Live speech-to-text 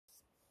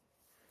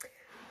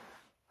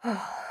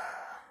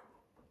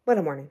What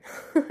a morning.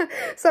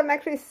 So I'm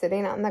actually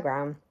sitting out on the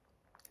ground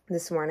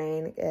this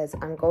morning as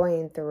I'm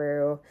going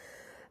through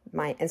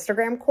my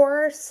Instagram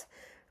course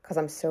because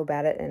I'm so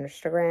bad at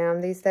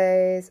Instagram these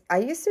days. I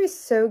used to be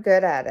so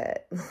good at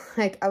it.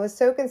 Like I was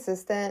so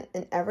consistent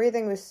and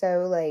everything was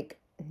so like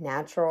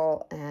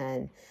natural,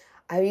 and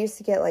I used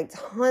to get like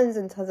tons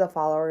and tons of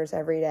followers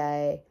every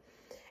day.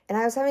 And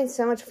I was having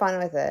so much fun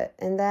with it.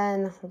 And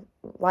then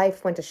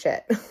life went to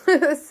shit.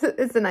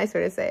 It's a nice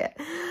way to say it.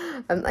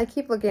 I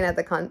keep looking at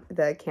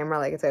the camera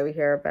like it's over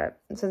here,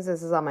 but since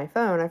this is on my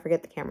phone, I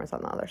forget the camera's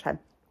on the other side.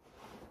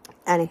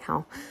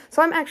 Anyhow,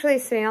 so I'm actually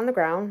sitting on the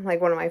ground,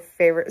 like one of my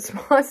favorite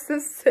spots to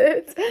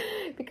sit,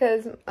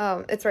 because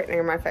it's right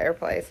near my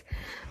fireplace.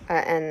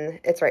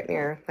 And it's right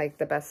near, like,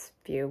 the best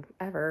view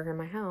ever in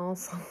my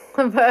house.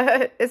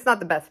 But it's not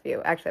the best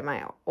view. Actually,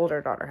 my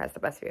older daughter has the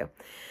best view.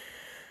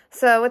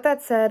 So with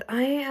that said,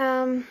 I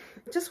am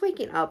just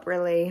waking up,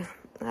 really.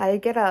 I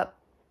get up,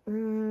 I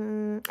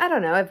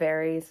don't know, it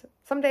varies.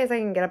 Some days I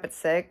can get up at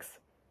 6.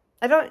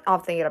 I don't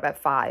often get up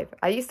at 5.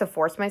 I used to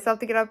force myself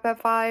to get up at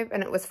 5,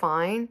 and it was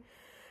fine.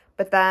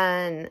 But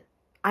then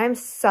I'm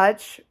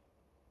such,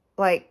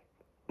 like,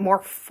 more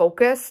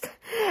focused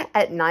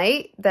at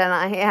night than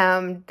I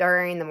am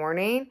during the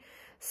morning.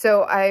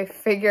 So I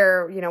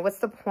figure, you know, what's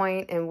the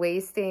point in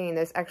wasting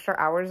those extra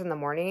hours in the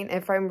morning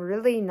if I'm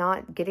really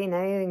not getting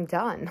anything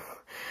done?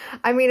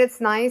 I mean,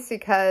 it's nice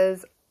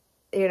because,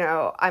 you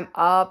know, I'm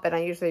up and I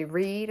usually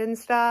read and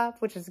stuff,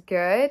 which is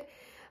good.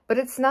 But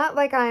it's not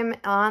like I'm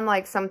on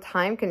like some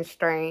time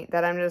constraint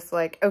that I'm just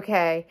like,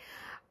 okay,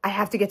 I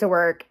have to get to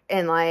work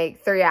in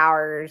like 3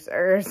 hours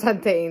or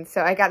something.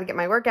 So I got to get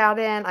my workout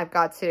in. I've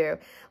got to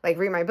like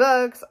read my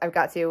books. I've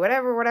got to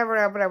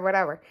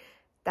whatever.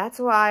 That's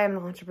why I'm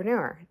an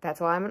entrepreneur. That's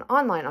why I'm an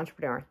online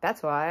entrepreneur.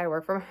 That's why I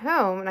work from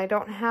home and I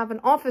don't have an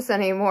office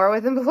anymore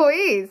with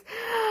employees.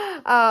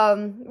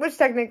 Which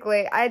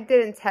technically, I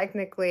didn't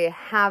technically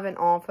have an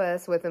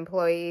office with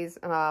employees.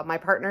 My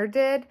partner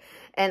did,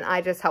 and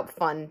I just helped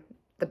fund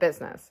the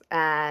business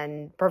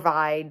and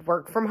provide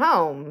work from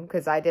home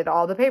because I did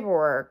all the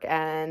paperwork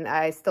and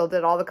I still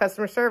did all the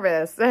customer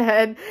service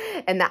and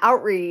the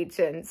outreach.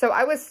 And so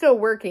I was still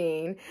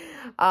working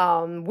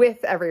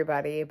with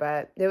everybody,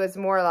 but it was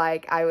more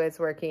like I was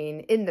working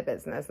in the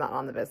business, not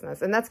on the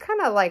business. And that's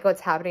kind of like what's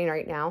happening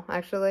right now,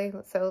 actually.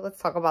 So let's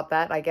talk about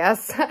that, I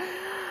guess.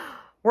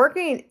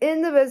 Working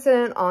in the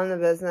business and on the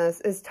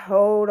business is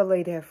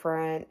totally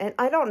different. And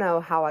I don't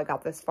know how I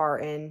got this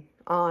far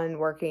on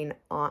working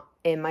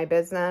in my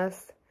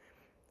business.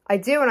 I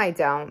do and I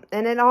don't.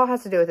 And it all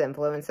has to do with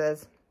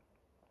influences.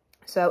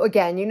 So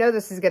again, you know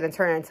this is going to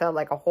turn into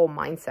like a whole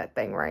mindset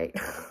thing, right?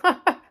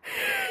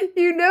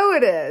 You know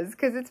it is,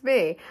 because it's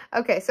me.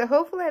 Okay, so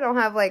hopefully I don't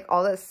have like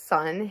all this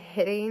sun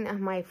hitting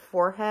on my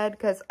forehead,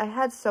 because I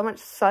had so much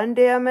sun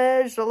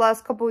damage the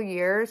last couple of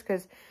years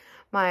because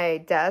my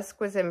desk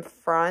was in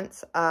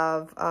front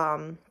of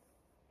my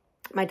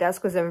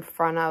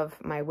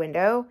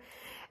window.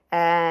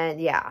 And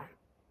yeah,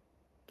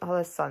 all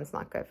this sun's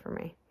not good for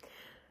me.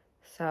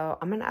 So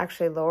I'm going to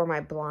actually lower my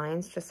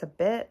blinds just a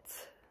bit.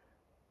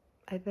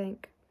 I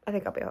think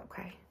I'll be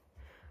okay,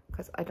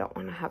 because I don't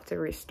want to have to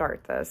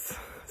restart this.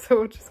 So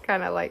we'll just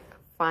kind of like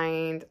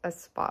find a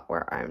spot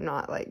where I'm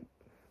not like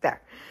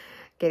there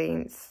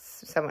getting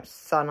so much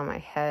sun on my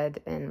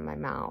head and my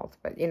mouth.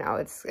 But you know,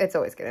 it's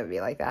always going to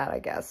be like that, I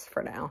guess,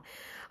 for now.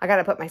 I got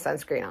to put my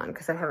sunscreen on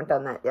because I haven't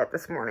done that yet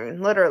this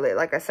morning. Literally,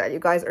 like I said, you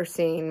guys are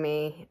seeing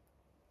me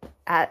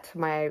at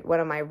one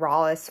of my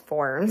rawest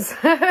forms.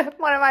 One of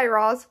my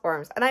rawest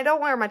forms. And I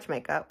don't wear much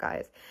makeup,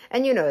 guys.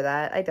 And you know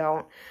that. I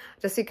don't.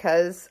 Just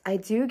because I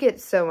do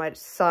get so much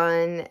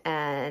sun,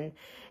 and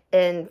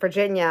in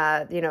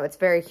Virginia, you know, it's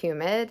very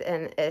humid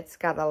and it's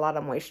got a lot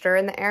of moisture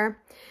in the air.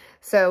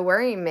 So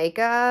wearing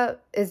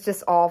makeup is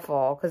just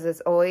awful because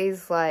it's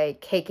always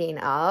like caking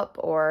up,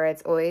 or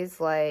it's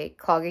always like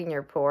clogging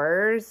your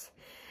pores,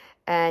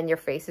 and your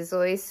face is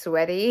always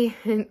sweaty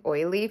and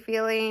oily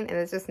feeling, and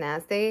it's just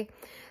nasty.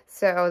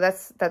 So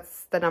that's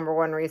the number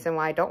one reason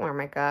why I don't wear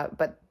makeup.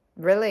 But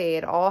really,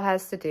 it all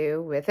has to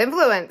do with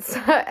influence.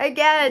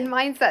 Again,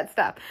 mindset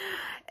stuff.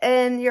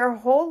 And your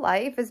whole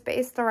life is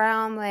based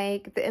around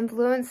like the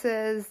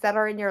influences that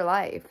are in your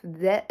life.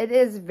 That it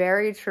is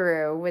very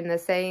true when the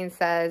saying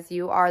says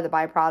you are the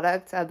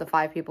byproduct of the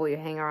 5 people you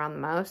hang around the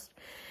most.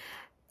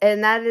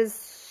 And that is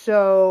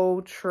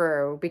so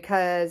true,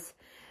 because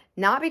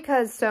not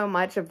because so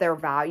much of their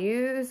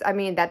values, I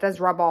mean, that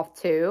does rub off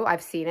too.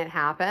 I've seen it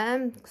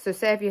happen. So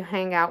say if you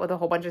hang out with a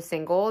whole bunch of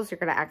singles, you're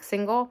going to act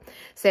single.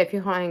 Say if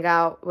you hang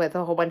out with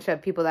a whole bunch of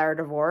people that are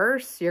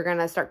divorced, you're going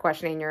to start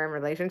questioning your own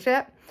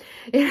relationship.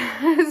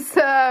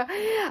 So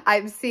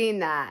I've seen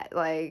that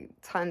like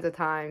tons of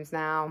times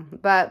now.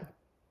 But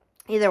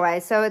either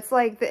way, so it's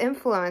like the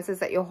influences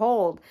that you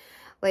hold,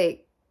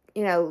 like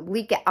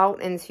leak it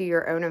out into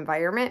your own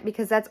environment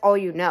because that's all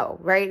you know,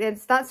 right?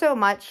 It's not so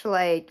much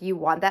like you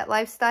want that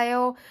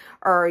lifestyle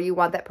or you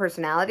want that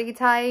personality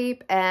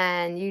type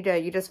and you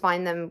just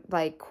find them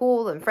like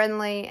cool and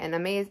friendly and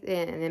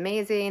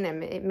amazing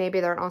and maybe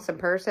they're an awesome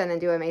person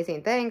and do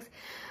amazing things,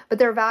 but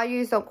their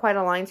values don't quite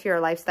align to your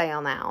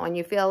lifestyle now. And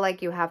you feel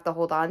like you have to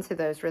hold on to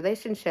those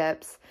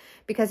relationships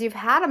because you've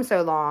had them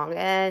so long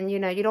and, you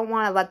don't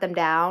want to let them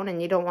down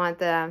and you don't want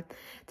them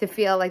to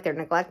feel like they're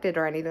neglected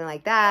or anything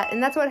like that.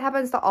 And that's what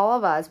happens to all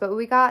of us, but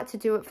we got to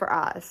do it for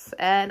us.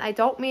 And I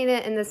don't mean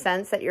it in the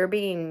sense that you're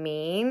being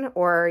mean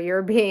or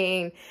you're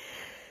being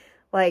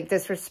like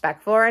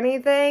disrespectful or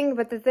anything.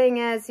 But the thing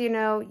is,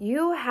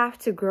 you have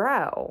to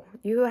grow.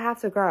 You have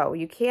to grow.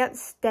 You can't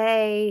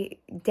stay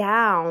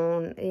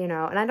down,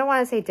 and I don't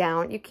want to say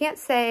down. You can't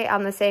stay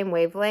on the same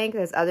wavelength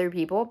as other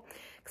people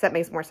because that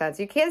makes more sense.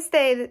 You can't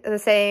stay the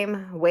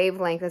same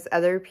wavelength as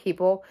other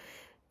people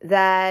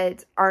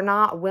that are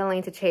not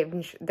willing to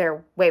change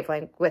their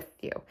wavelength with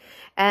you.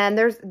 And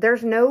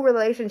there's no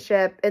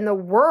relationship in the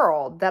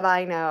world that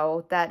I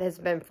know that has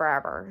been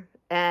forever.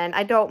 And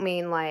I don't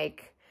mean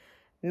like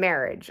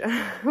marriage,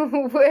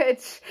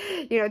 which,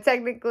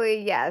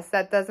 technically, yes,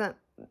 that doesn't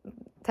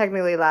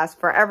technically last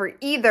forever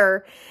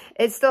either.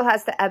 It still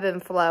has to ebb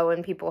and flow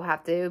and people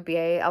have to be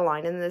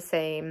aligned in the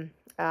same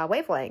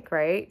wavelength,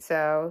 right?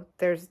 So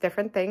there's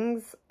different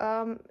things,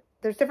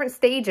 there's different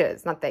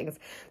stages, not things.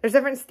 There's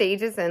different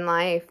stages in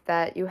life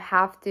that you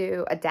have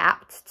to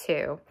adapt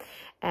to.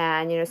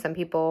 And, some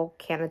people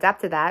can't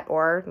adapt to that.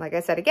 Or, like I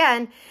said,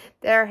 again,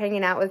 they're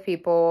hanging out with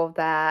people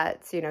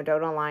that,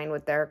 don't align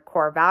with their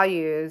core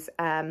values.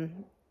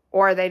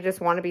 Or they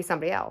just want to be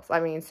somebody else. I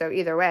mean, so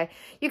either way,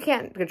 you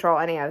can't control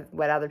any of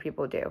what other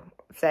people do,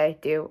 say,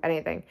 do,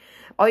 anything.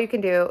 All you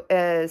can do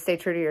is stay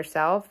true to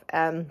yourself.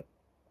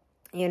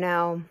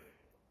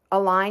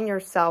 Align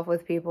yourself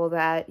with people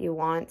that you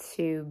want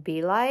to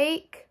be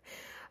like,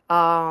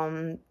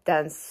 that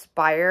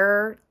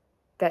inspire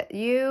that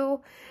you,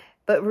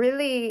 but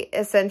really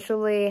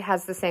essentially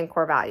has the same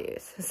core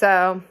values.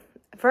 So,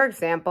 for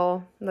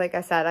example, like I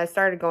said, I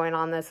started going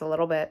on this a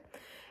little bit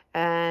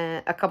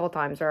and a couple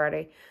times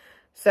already.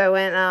 So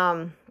when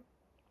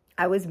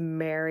I was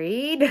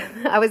married,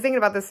 I was thinking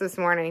about this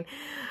morning.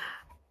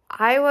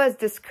 I was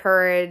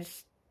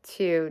discouraged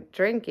to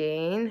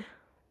drinking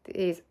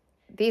these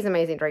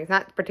amazing drinks,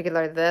 not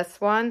particularly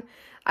this one.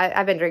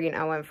 I've been drinking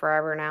Owen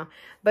forever now,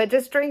 but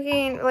just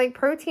drinking like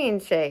protein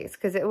shakes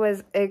because it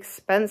was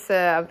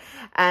expensive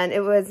and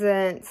it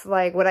wasn't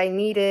like what I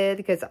needed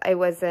because I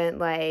wasn't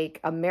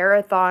like a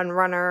marathon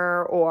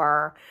runner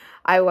or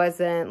I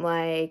wasn't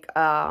like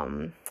a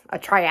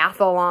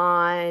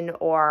triathlon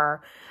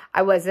or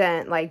I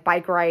wasn't like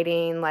bike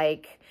riding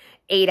like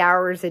 8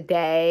 hours a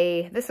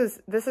day. This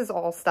is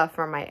all stuff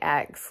from my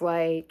ex.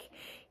 Like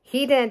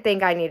he didn't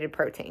think I needed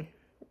protein.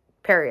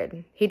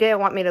 Period. He didn't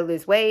want me to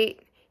lose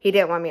weight. He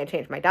didn't want me to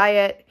change my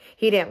diet.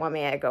 He didn't want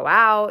me to go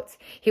out.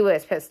 He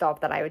was pissed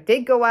off that I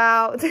did go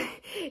out.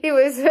 He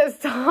was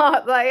pissed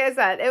off. Like I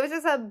said, it was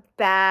just a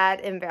bad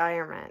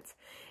environment.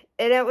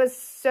 And it was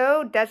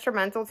so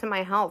detrimental to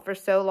my health for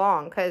so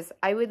long because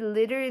I would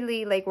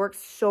literally like work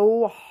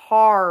so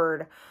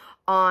hard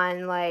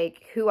on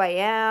like who I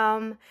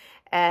am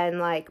and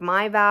like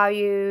my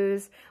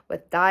values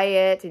with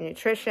diet and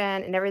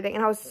nutrition and everything.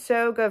 And I was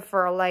so good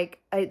for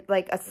like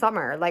a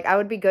summer. Like I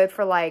would be good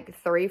for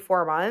like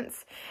 3-4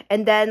 months.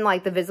 And then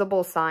like the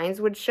visible signs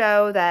would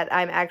show that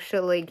I'm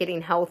actually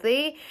getting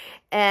healthy.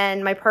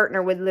 And my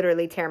partner would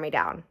literally tear me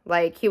down.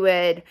 Like he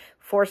would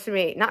force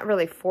me, not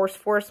really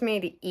force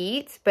me to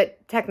eat,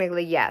 but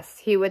technically yes.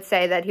 He would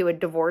say that he would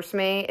divorce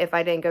me if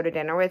I didn't go to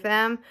dinner with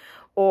him.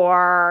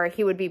 Or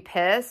he would be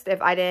pissed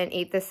if I didn't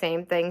eat the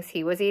same things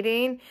he was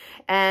eating.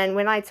 And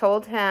when I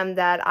told him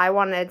that I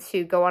wanted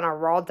to go on a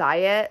raw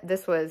diet,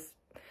 this was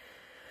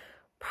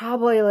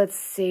probably,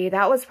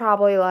 that was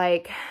probably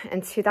like in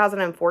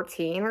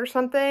 2014 or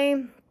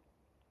something.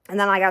 And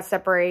then I got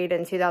separated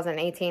in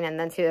 2018 and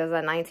then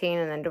 2019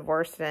 and then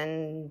divorced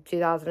in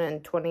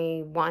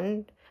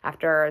 2021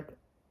 after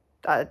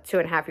a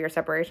 2.5-year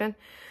separation.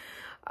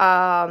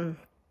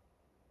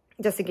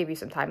 Just to give you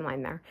some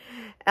timeline there.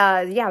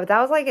 Yeah, but that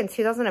was like in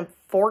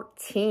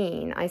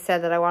 2014. I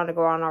said that I wanted to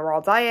go on a raw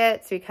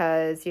diet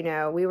because,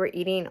 we were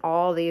eating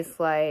all these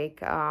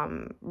like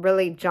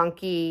really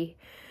junky.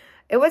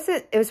 It was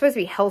supposed to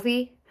be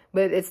healthy,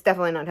 but it's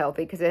definitely not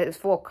healthy because it is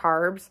full of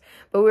carbs.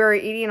 But we were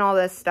eating all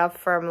this stuff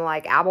from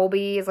like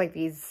Applebee's, like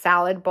these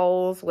salad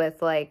bowls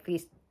with like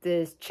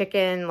this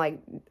chicken, like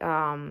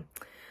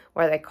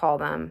what do they call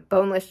them?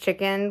 Boneless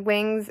chicken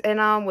wings in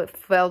them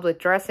filled with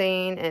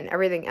dressing and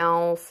everything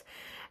else.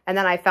 And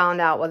then I found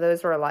out, well,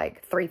 those were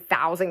like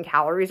 3,000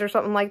 calories or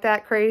something like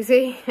that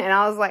crazy. And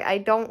I was like, I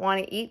don't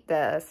want to eat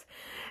this.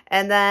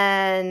 And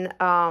then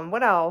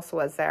what else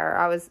was there?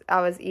 I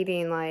was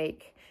eating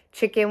like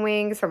chicken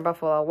wings from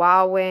Buffalo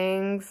Wild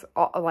Wings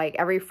like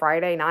every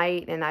Friday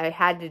night. And I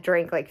had to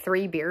drink like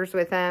 3 beers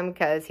with him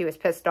because he was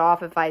pissed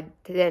off if I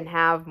didn't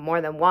have more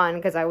than one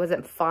because I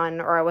wasn't fun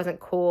or I wasn't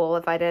cool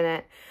if I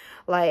didn't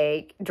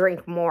like,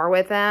 drink more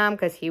with him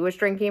because he was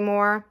drinking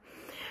more.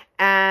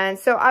 And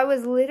so I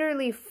was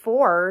literally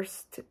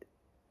forced,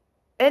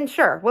 and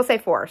sure, we'll say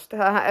forced.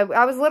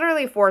 I was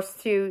literally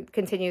forced to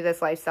continue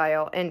this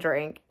lifestyle and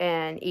drink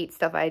and eat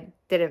stuff I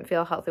didn't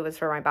feel healthy was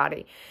for my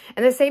body.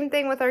 And the same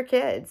thing with our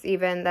kids,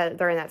 even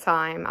during that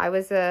time. I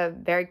was a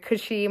very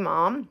cushy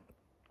mom,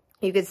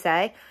 you could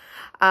say,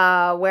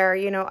 where,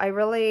 you know, I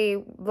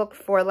really looked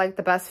for, like,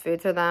 the best food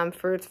to them,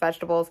 fruits,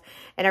 vegetables,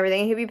 and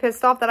everything. He'd be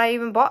pissed off that I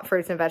even bought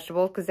fruits and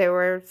vegetables because they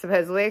were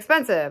supposedly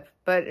expensive.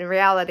 But in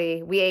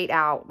reality, we ate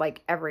out,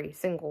 like, every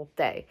single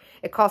day.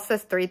 It cost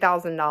us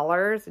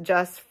 $3,000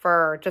 just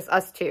for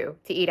us two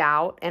to eat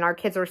out. And our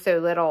kids were so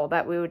little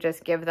that we would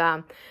just give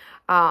them,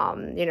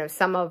 you know,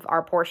 some of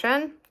our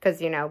portion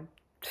because, you know,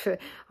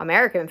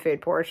 American food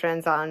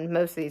portions on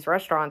most of these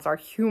restaurants are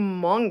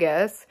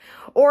humongous,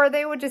 or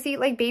they would just eat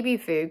like baby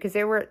food because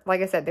they were, like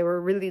I said, they were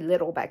really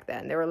little back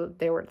then. They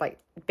were like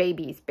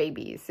babies.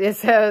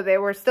 So they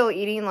were still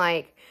eating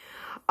like,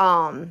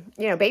 you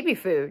know, baby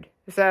food.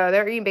 So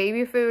they're eating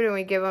baby food and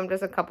we give them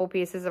just a couple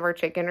pieces of our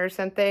chicken or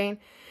something.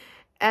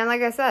 And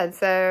like I said,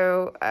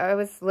 so I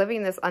was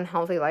living this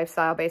unhealthy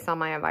lifestyle based on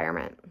my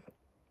environment.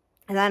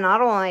 And then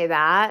not only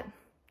that,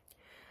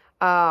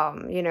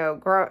 you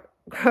know,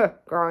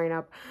 growing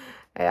up.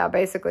 Yeah,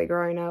 basically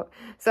growing up.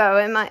 So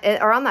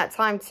around that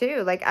time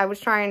too, like I was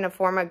trying to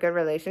form a good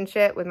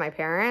relationship with my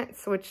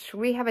parents, which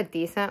we have a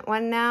decent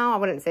one now. I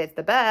wouldn't say it's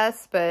the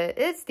best, but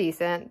it's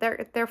decent.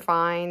 They're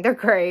fine. They're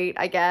great,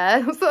 I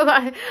guess. So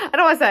I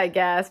don't want to say I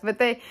guess, but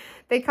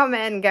they come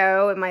and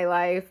go in my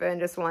life and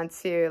just want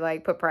to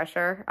like put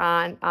pressure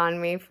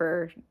on me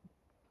for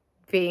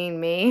being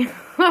me.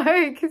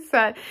 Like I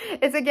said,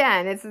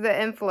 it's the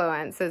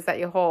influences that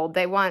you hold.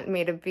 They want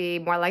me to be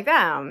more like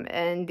them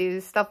and do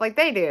stuff like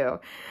they do.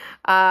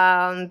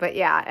 But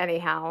yeah,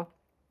 anyhow,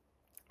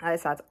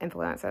 that's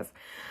influences.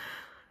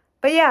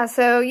 But yeah,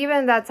 so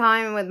even that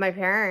time with my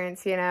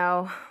parents, you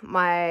know,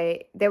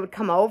 they would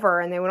come over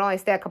and they would only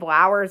stay a couple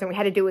hours and we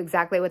had to do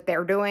exactly what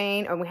they're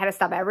doing and we had to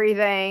stop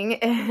everything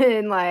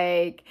and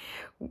like,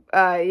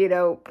 you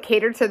know,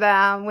 cater to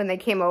them when they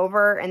came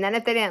over. And then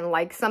if they didn't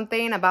like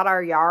something about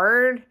our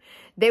yard,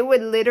 they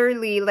would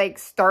literally like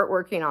start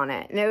working on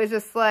it. And it was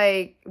just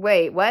like,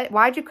 wait, what?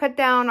 Why'd you cut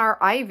down our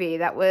ivy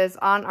that was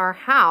on our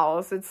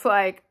house? It's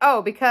like,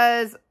 oh,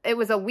 because it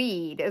was a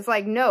weed. It's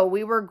like, no,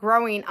 we were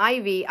growing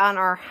ivy on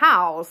our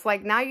house.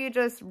 Like now you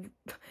just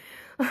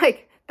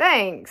like,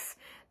 thanks.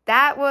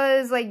 That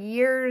was like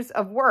years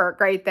of work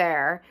right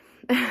there.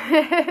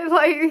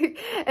 Like,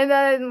 and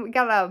then we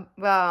got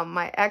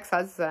my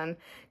ex-husband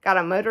got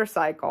a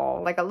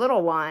motorcycle, like a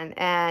little one,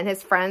 and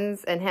his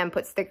friends and him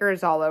put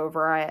stickers all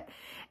over it.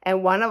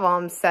 And one of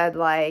them said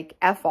like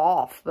F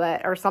off,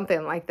 or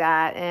something like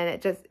that. And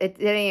it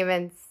didn't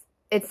even,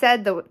 it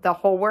said the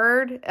whole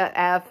word,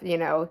 F, you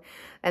know,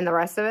 and the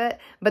rest of it.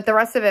 But the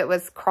rest of it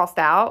was crossed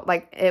out.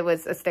 Like it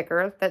was a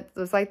sticker that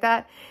was like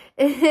that.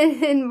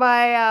 And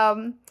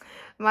my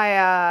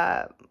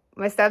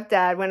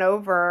stepdad went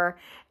over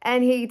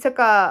and he took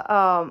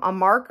a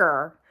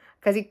marker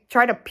because he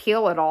tried to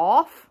peel it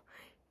off.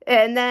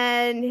 And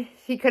then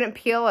he couldn't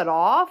peel it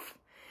off.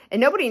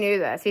 And nobody knew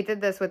this. He did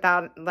this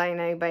without letting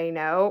anybody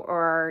know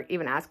or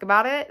even ask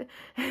about it.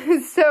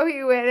 So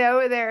he went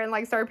over there and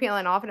like started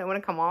peeling off and it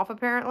wouldn't come off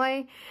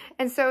apparently.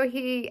 And so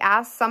he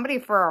asked somebody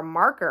for a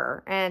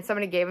marker and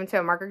somebody gave him to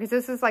a marker because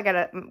this is like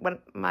at one of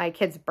my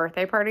kids'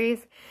 birthday parties.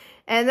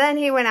 And then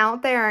he went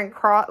out there and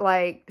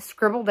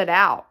scribbled it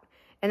out.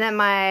 And then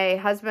my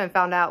husband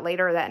found out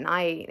later that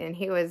night, and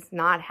he was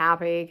not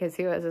happy because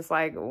he was just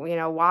like, you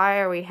know,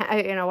 why do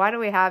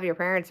we have your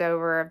parents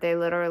over if they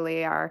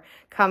literally are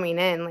coming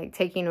in, like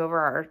taking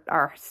over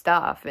our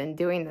stuff and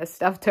doing this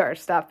stuff to our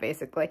stuff,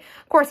 basically.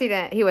 Of course,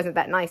 he wasn't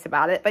that nice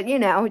about it, but you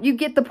know, you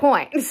get the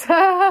point.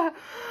 But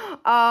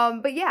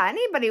yeah,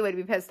 anybody would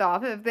be pissed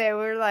off if they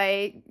were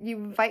like, you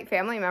invite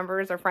family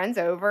members or friends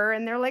over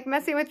and they're like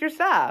messing with your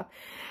stuff,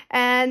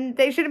 and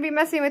they shouldn't be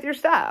messing with your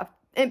stuff.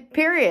 And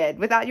period,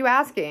 without you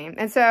asking.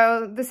 And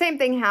so the same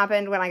thing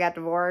happened when I got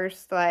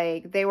divorced.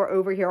 Like they were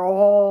over here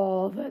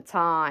all the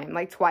time,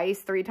 like 3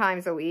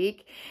 times a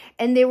week.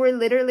 And they were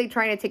literally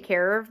trying to take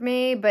care of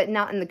me, but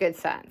not in the good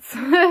sense.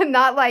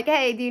 Not like,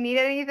 hey, do you need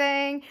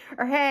anything?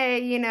 Or hey,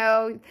 you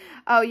know,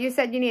 oh, you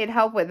said you needed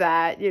help with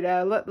that. You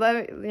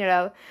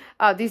know,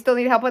 do you still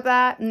need help with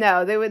that?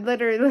 No, they would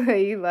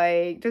literally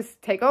like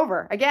just take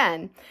over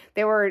again.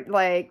 They were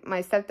like,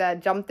 my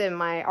stepdad jumped in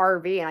my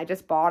RV and I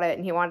just bought it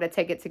and he wanted to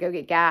take it to go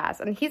get gas.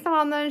 And he's not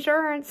on the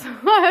insurance. And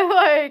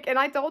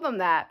I told him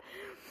that.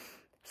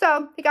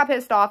 So he got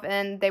pissed off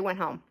and they went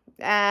home.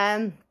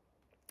 And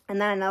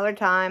then another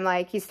time,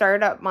 like he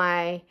started up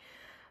my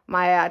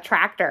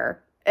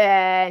tractor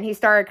and he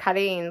started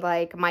cutting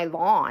like my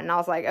lawn. And I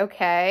was like,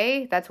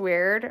 okay, that's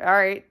weird. All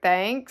right,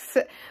 thanks.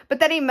 But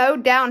then he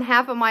mowed down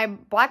half of my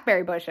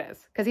blackberry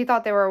bushes because he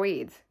thought they were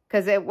weeds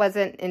because it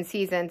wasn't in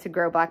season to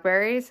grow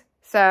blackberries.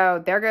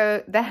 So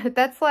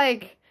that's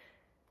like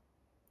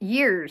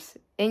years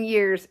and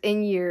years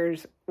and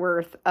years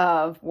worth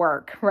of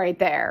work right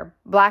there.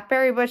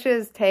 Blackberry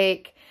bushes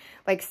take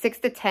like 6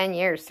 to 10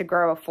 years to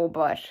grow a full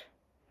bush.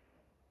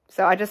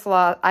 So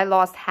I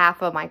lost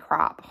half of my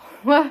crop.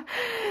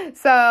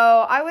 So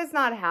I was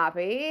not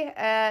happy.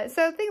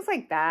 So things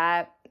like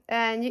that.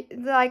 And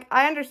like,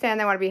 I understand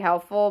they want to be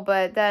helpful,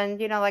 but then,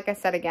 like I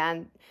said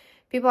again,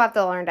 people have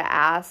to learn to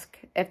ask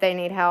if they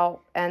need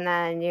help, and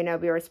then,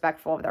 be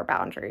respectful of their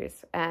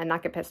boundaries and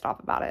not get pissed off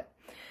about it.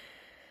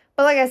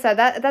 But like I said,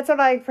 that's what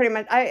I pretty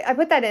much, I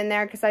put that in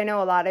there because I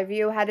know a lot of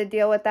you had to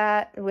deal with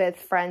that with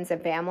friends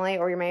and family,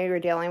 or maybe you're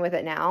dealing with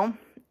it now.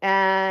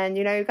 And,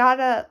 you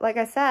gotta, like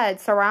I said,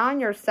 surround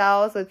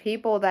yourselves with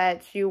people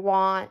that you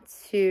want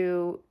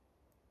to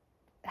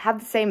have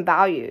the same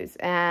values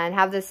and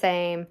have the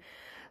same,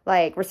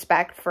 like,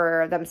 respect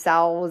for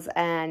themselves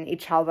and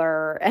each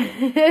other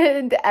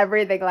and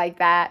everything like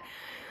that.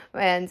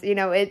 And,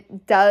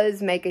 it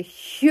does make a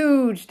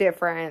huge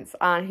difference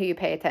on who you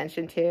pay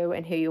attention to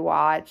and who you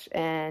watch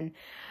and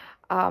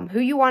who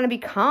you want to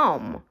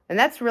become. And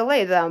that's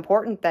really the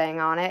important thing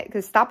on it,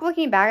 because stop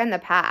looking back in the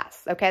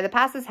past, okay? The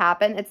past has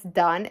happened. It's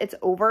done. It's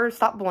over.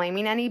 Stop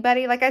blaming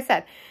anybody. Like I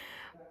said,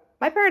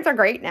 my parents are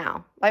great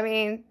now. I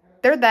mean,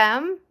 they're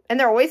them, and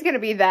they're always going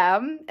to be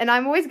them. And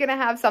I'm always going to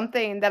have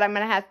something that I'm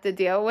going to have to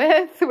deal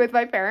with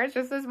my parents,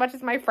 just as much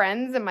as my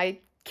friends and my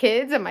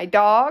kids and my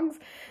dogs.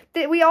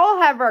 We all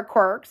have our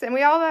quirks and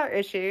we all have our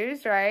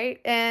issues, right?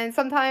 And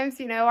sometimes,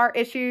 our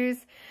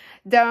issues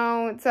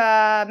don't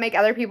make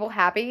other people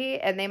happy,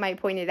 and they might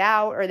point it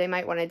out, or they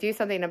might want to do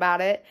something about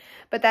it.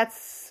 But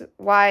that's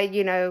why,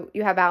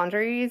 you have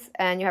boundaries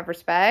and you have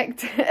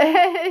respect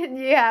and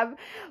you have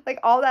like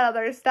all that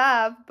other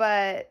stuff.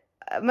 But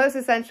most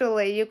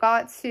essentially, you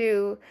got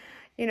to,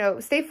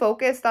 stay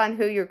focused on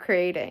who you're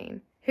creating.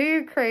 Who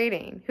you're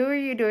creating, who are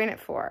you doing it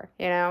for,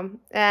 And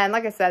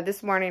like I said,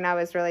 this morning I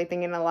was really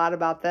thinking a lot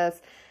about this.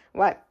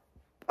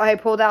 I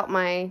pulled out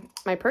my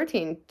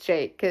protein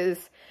shake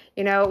because,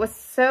 it was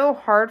so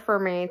hard for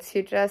me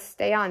to just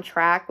stay on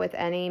track with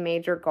any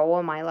major goal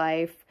in my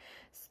life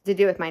to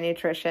do with my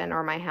nutrition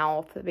or my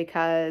health,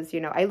 because,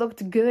 I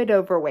looked good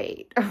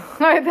overweight.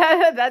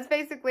 That's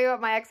basically what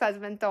my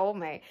ex-husband told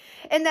me.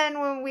 And then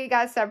when we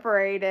got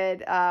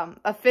separated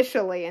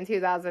officially in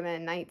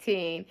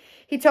 2019,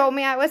 he told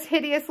me I was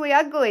hideously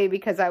ugly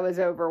because I was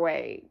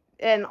overweight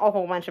and a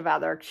whole bunch of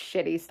other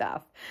shitty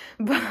stuff.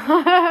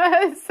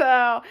 But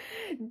so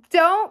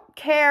don't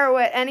care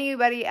what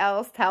anybody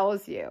else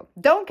tells you.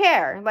 Don't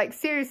care. Like,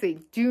 seriously,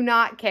 do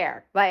not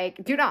care.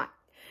 Like, do not.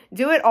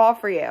 Do it all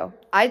for you.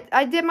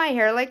 I did my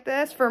hair like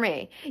this for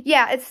me.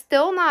 Yeah, it's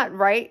still not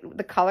right.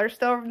 The color's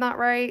still not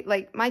right.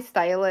 Like, my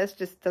stylist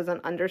just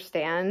doesn't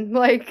understand,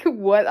 like,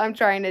 what I'm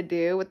trying to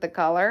do with the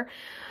color.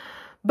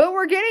 But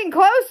we're getting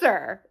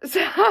closer.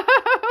 So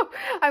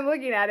I'm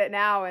looking at it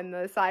now in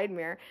the side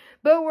mirror.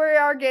 But we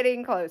are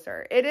getting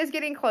closer. It is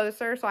getting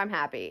closer, so I'm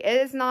happy.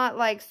 It is not,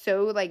 like,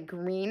 so, like,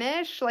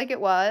 greenish like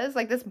it was.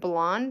 Like, this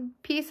blonde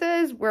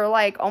pieces were,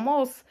 like,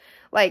 almost,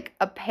 like,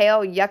 a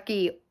pale,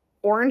 yucky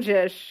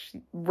orangish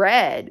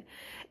red,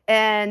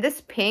 and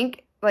this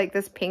pink, like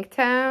this pink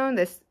tone,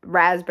 this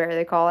raspberry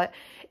they call it,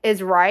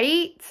 is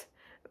right,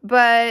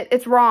 but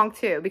it's wrong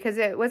too, because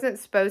it wasn't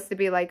supposed to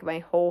be like my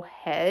whole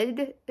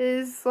head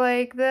is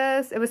like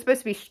this. It was supposed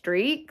to be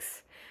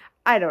streaks.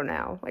 I don't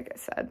know. Like I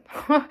said,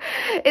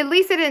 at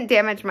least it didn't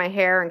damage my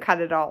hair and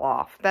cut it all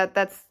off.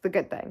 That's the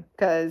good thing,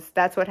 because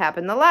that's what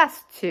happened the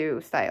last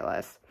two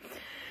stylists.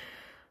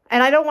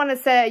 And I don't want to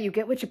say you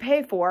get what you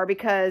pay for,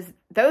 because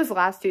those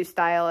last two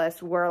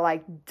stylists were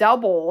like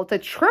double to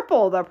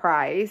triple the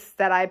price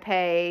that I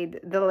paid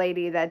the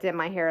lady that did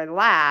my hair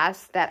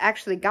last, that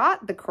actually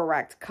got the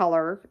correct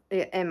color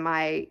in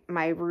my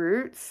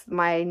roots,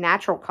 my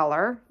natural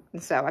color.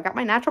 And so I got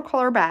my natural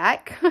color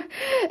back.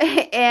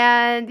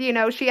 And,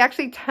 she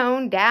actually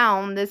toned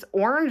down this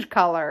orange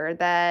color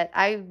that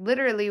I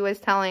literally was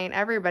telling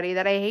everybody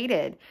that I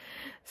hated.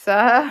 So,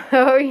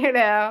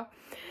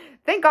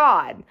 thank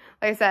God,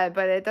 like I said,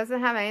 but it doesn't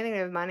have anything to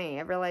do with money.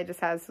 It really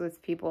just has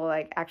with people,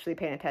 like, actually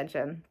paying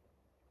attention.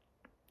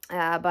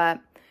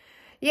 But,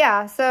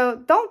 yeah,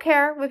 so don't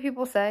care what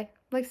people say.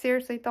 Like,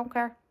 seriously, don't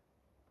care.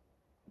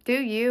 Do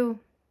you.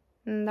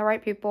 And the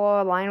right people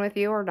align with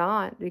you or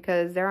not,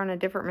 because they're on a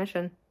different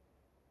mission.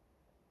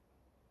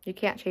 You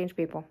can't change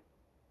people.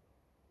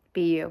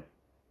 Be you.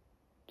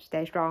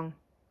 Stay strong.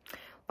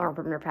 Learn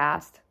from your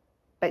past.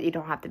 But you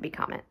don't have to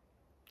become it.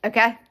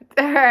 Okay?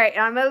 All right.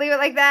 I'm going to leave it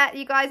like that.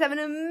 You guys have an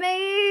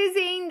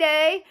amazing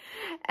day.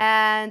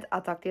 And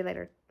I'll talk to you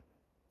later.